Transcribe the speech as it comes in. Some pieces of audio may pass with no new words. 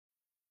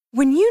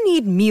When you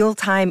need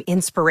mealtime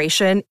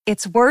inspiration,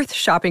 it's worth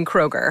shopping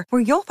Kroger,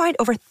 where you'll find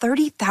over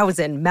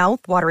 30,000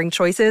 mouth-watering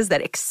choices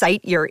that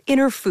excite your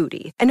inner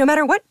foodie. And no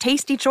matter what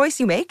tasty choice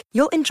you make,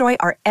 you'll enjoy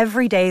our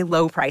everyday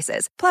low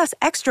prices, plus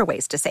extra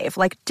ways to save,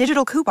 like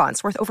digital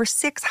coupons worth over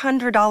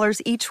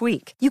 $600 each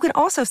week. You can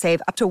also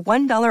save up to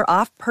 $1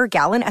 off per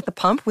gallon at the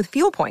pump with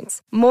fuel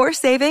points. More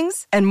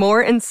savings and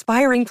more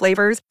inspiring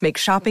flavors make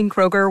shopping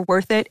Kroger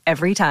worth it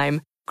every time.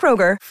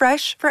 Kroger,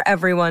 fresh for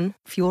everyone.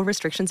 Fuel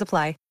restrictions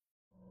apply.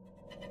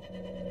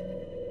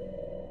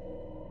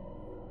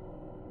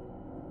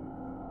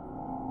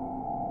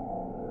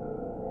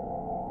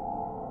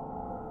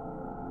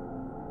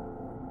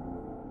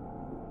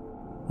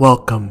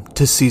 Welcome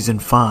to Season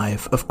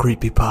 5 of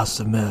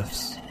Creepypasta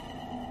Myths.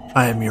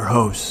 I am your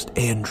host,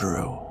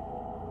 Andrew.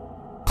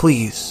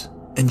 Please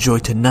enjoy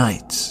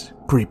tonight's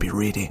creepy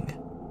reading.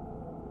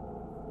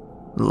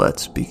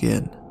 Let's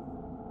begin.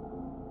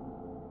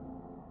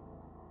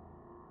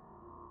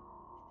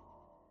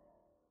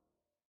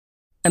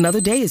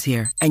 Another day is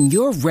here, and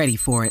you're ready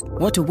for it.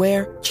 What to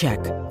wear? Check.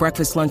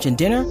 Breakfast, lunch, and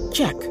dinner?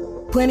 Check.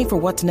 Planning for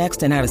what's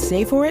next and how to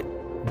save for it?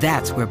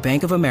 That's where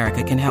Bank of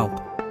America can help.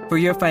 For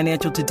your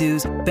financial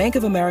to-dos, Bank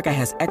of America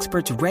has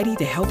experts ready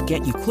to help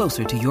get you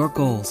closer to your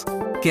goals.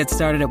 Get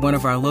started at one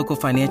of our local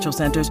financial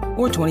centers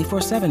or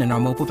 24/7 in our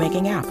mobile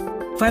banking app.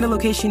 Find a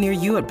location near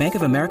you at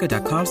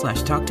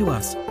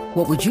bankofamerica.com/talktous.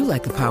 What would you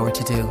like the power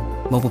to do?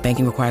 Mobile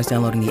banking requires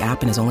downloading the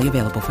app and is only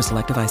available for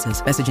select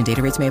devices. Message and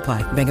data rates may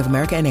apply. Bank of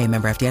America N.A.,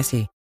 member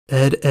FDIC.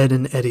 Ed, Edd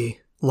and Eddy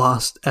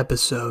Lost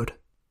Episode.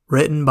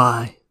 Written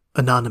by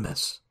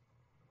Anonymous.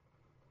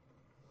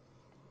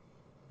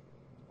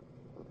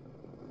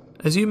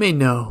 As you may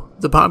know,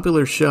 the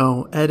popular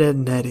show Ed, Edd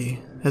and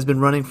Eddy has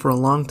been running for a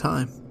long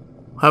time.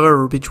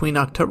 However, between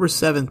October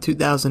 7,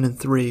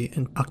 2003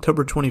 and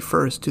October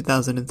 21st,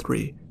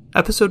 2003,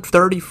 episode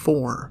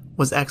 34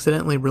 was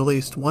accidentally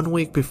released 1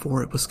 week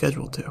before it was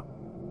scheduled to.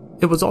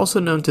 It was also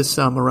known to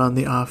some around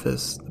the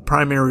office the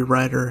primary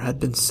writer had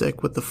been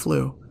sick with the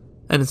flu,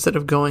 and instead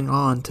of going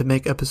on to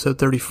make episode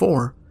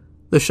 34,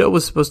 the show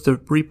was supposed to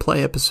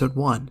replay episode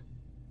 1.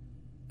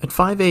 At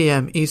 5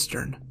 a.m.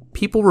 Eastern,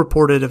 people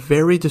reported a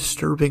very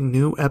disturbing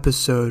new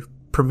episode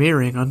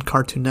premiering on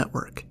Cartoon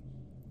Network.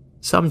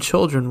 Some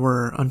children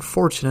were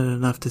unfortunate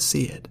enough to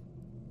see it.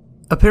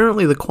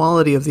 Apparently, the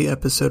quality of the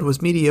episode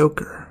was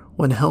mediocre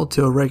when held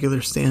to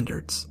regular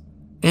standards.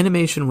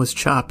 Animation was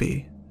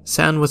choppy,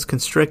 sound was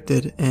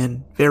constricted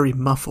and very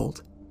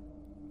muffled.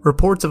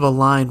 Reports of a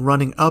line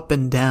running up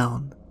and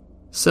down,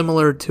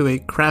 similar to a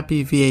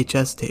crappy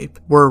VHS tape,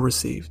 were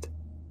received.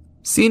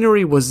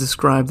 Scenery was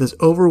described as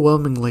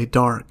overwhelmingly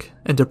dark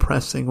and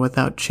depressing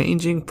without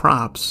changing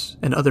props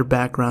and other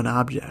background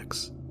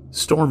objects.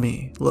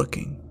 Stormy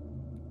looking.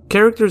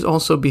 Characters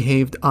also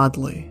behaved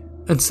oddly.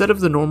 Instead of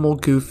the normal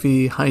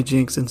goofy,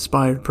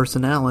 hijinks-inspired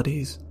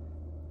personalities,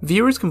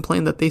 viewers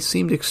complained that they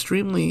seemed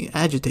extremely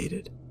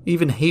agitated,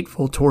 even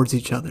hateful towards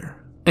each other,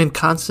 and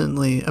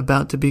constantly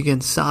about to begin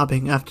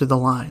sobbing after the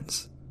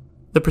lines.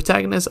 The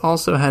protagonist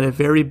also had a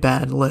very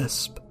bad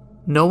lisp.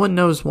 No one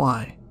knows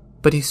why,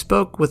 but he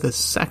spoke with a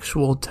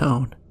sexual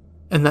tone,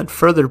 and that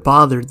further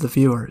bothered the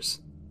viewers.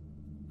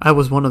 I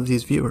was one of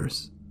these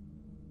viewers.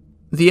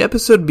 The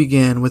episode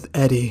began with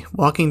Eddy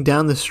walking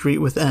down the street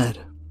with Ed.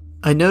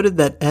 I noted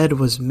that Ed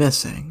was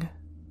missing.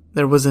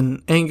 There was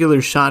an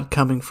angular shot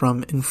coming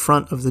from in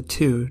front of the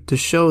two to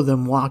show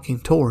them walking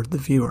toward the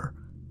viewer.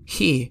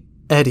 He,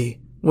 Eddy,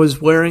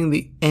 was wearing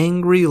the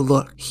angry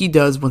look he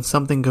does when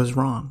something goes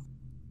wrong.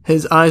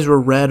 His eyes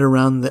were red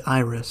around the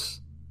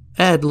iris.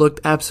 Ed looked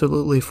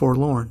absolutely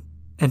forlorn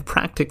and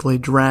practically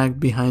dragged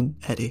behind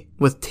Eddy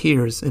with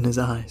tears in his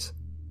eyes,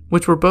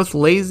 which were both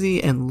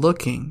lazy and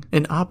looking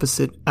in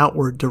opposite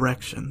outward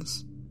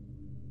directions.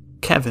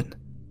 Kevin,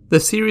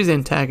 the series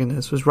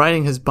antagonist, was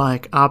riding his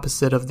bike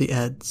opposite of the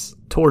Eds,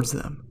 towards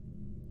them.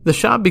 The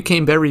shot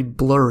became very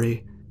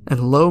blurry, and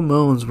low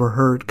moans were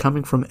heard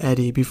coming from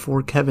Eddy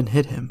before Kevin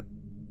hit him,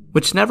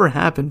 which never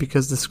happened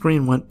because the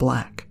screen went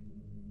black.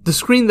 The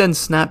screen then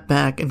snapped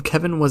back and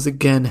Kevin was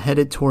again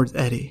headed towards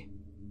Eddy.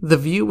 The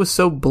view was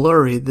so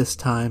blurry this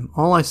time,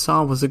 all I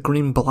saw was a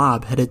green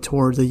blob headed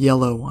towards a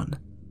yellow one.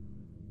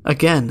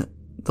 Again,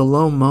 the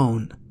low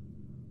moan.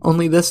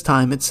 Only this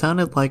time it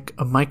sounded like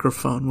a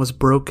microphone was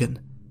broken,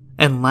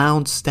 and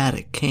loud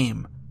static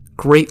came,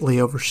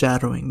 greatly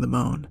overshadowing the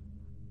moan.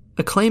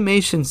 A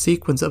claymation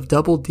sequence of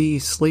Double D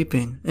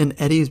sleeping in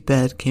Eddy's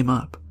bed came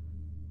up.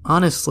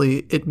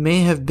 Honestly, it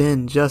may have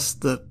been just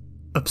the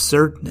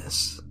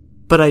absurdness,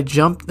 but I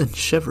jumped and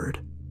shivered.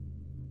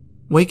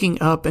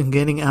 Waking up and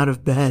getting out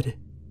of bed,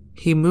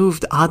 he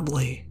moved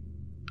oddly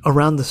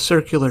around the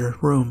circular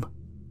room,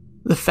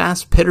 the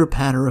fast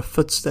pitter-patter of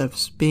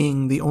footsteps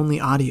being the only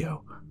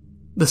audio.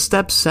 The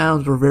step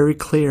sounds were very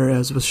clear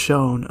as was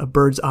shown a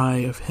bird's eye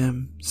of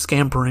him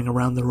scampering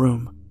around the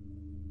room.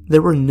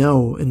 There were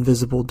no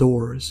invisible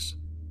doors.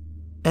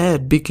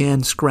 Ed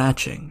began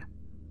scratching.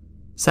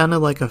 Sounded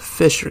like a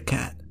fisher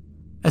cat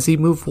as he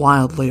moved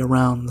wildly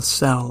around the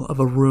cell of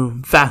a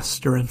room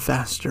faster and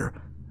faster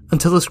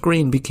until the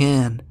screen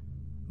began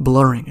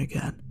blurring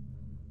again.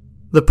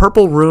 The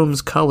purple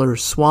room's color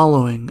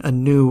swallowing a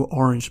new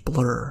orange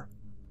blur.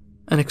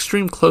 An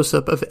extreme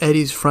close-up of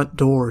Eddie's front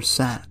door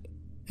sat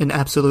in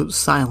absolute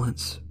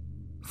silence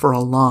for a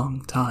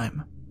long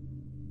time.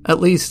 At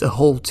least a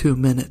whole 2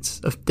 minutes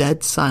of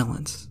dead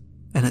silence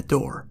and a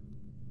door.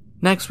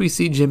 Next we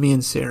see Jimmy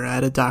and Sarah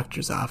at a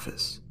doctor's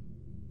office.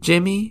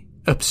 Jimmy,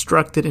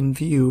 obstructed in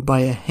view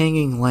by a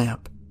hanging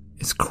lamp,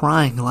 is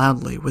crying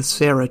loudly with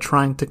Sarah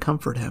trying to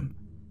comfort him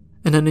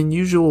in an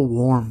unusual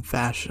warm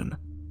fashion.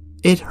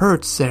 "It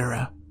hurts,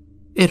 Sarah.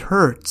 It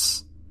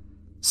hurts."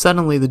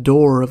 Suddenly the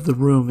door of the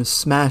room is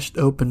smashed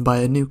open by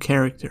a new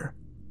character,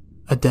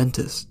 a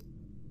dentist.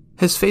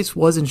 His face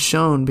wasn't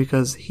shown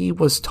because he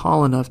was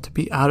tall enough to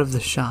be out of the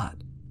shot.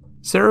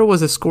 Sarah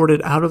was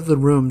escorted out of the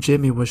room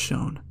Jimmy was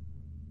shown.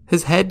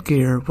 His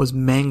headgear was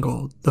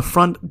mangled, the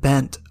front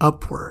bent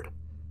upward,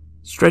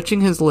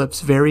 stretching his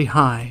lips very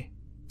high,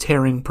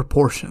 tearing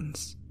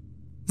proportions.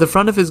 The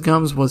front of his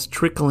gums was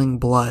trickling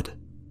blood,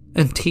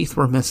 and teeth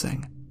were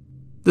missing.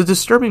 The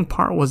disturbing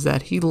part was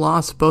that he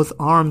lost both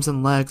arms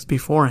and legs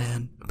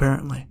beforehand,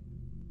 apparently,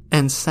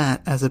 and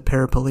sat as a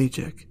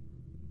paraplegic.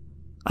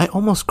 I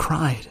almost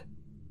cried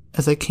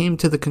as I came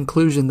to the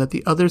conclusion that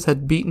the others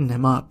had beaten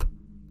him up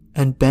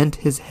and bent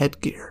his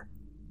headgear.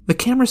 The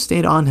camera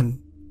stayed on him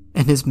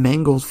and his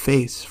mangled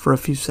face for a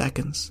few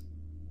seconds,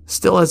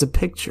 still as a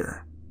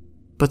picture,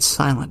 but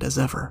silent as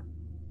ever.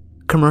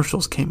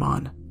 Commercials came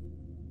on.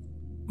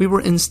 We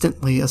were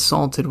instantly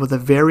assaulted with a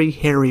very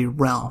hairy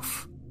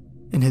Ralph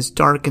in his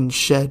darkened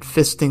shed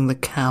fisting the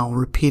cow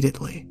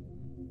repeatedly.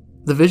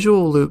 The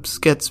visual loops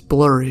gets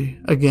blurry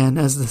again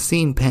as the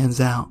scene pans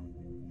out.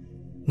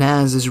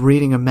 Naz is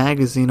reading a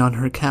magazine on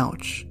her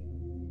couch.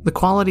 The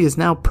quality is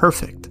now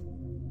perfect.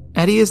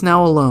 Eddie is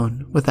now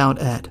alone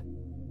without Ed.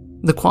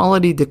 The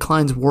quality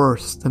declines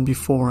worse than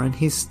before and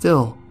he's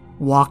still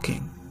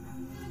walking.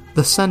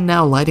 The sun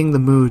now lighting the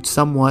mood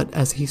somewhat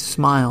as he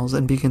smiles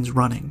and begins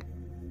running.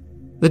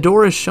 The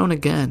door is shown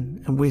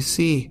again and we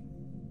see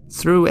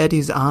through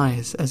Eddie's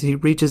eyes as he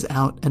reaches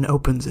out and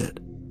opens it.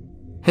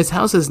 His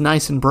house is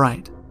nice and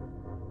bright,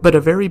 but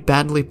a very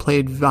badly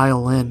played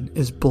violin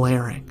is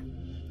blaring.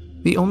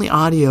 The only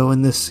audio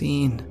in this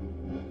scene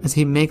as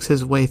he makes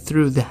his way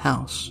through the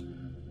house.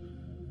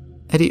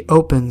 Eddie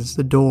opens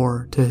the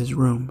door to his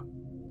room.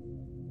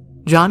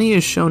 Johnny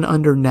is shown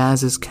under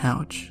Naz's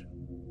couch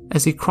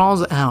as he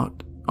crawls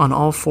out on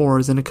all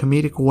fours in a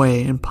comedic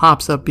way and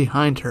pops up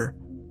behind her,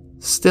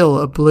 still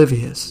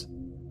oblivious.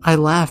 I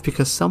laugh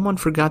because someone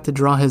forgot to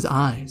draw his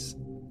eyes,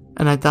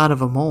 and I thought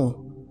of a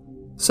mole.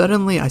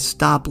 Suddenly I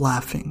stopped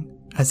laughing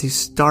as he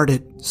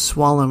started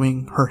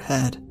swallowing her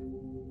head.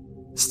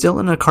 Still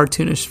in a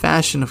cartoonish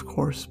fashion, of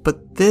course,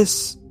 but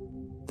this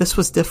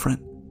was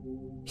different.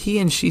 He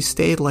and she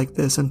stayed like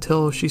this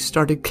until she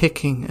started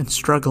kicking and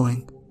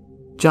struggling.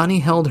 Johnny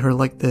held her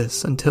like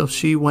this until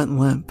she went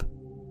limp.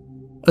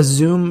 A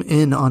zoom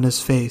in on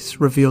his face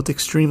revealed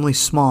extremely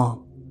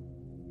small,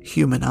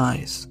 human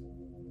eyes.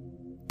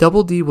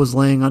 Double D was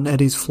laying on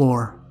Eddie's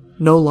floor,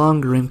 no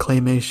longer in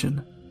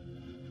claymation.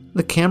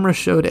 The camera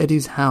showed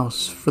Eddie's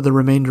house for the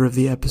remainder of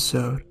the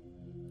episode,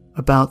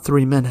 about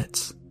 3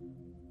 minutes,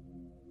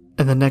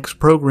 and the next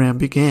program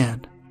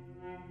began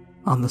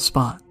on the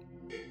spot.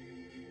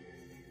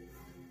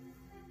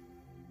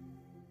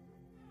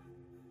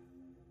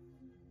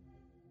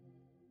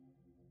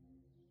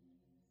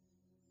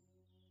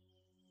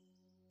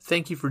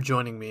 Thank you for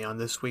joining me on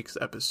this week's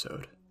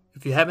episode.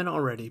 If you haven't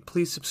already,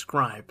 please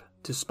subscribe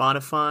to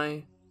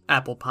Spotify,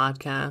 Apple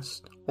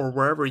Podcasts, or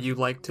wherever you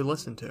like to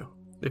listen to.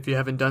 If you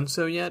haven't done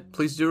so yet,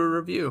 please do a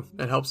review.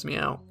 It helps me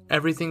out.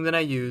 Everything that I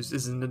use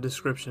is in the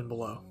description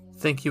below.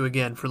 Thank you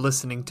again for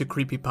listening to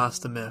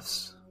Creepypasta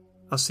Myths.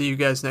 I'll see you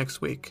guys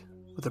next week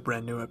with a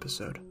brand new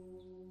episode.